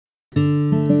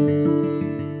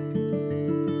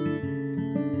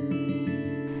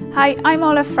Hi, I'm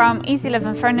Ola from Easy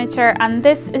Living Furniture and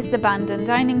this is the Bandon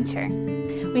Dining Chair.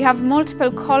 We have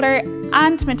multiple colour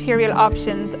and material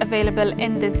options available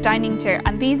in this dining chair,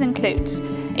 and these include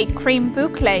a cream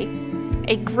boucle,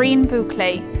 a green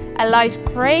boucle, a light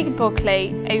grey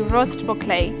boucle, a rust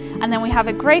boucle, and then we have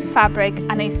a grey fabric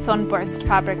and a sunburst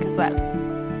fabric as well.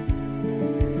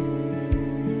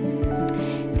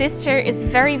 This chair is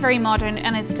very modern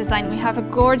in its design. We have a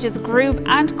gorgeous groove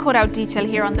and cutout detail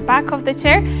here on the back of the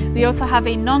chair. We also have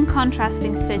a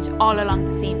non-contrasting stitch all along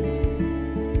the seams.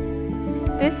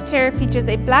 This chair features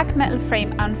a black metal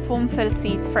frame and foam fill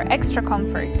seats for extra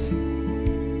comfort.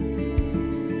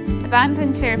 The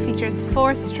Bandon chair features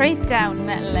 4 straight down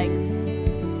metal legs.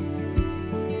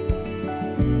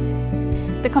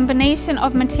 The combination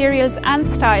of materials and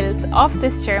styles of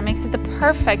this chair makes it the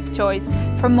perfect choice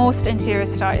for most interior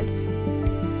styles.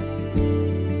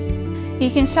 You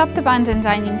can shop the Bandon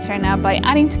Dining Chair now by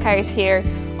adding to cart here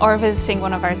or visiting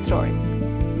one of our stores.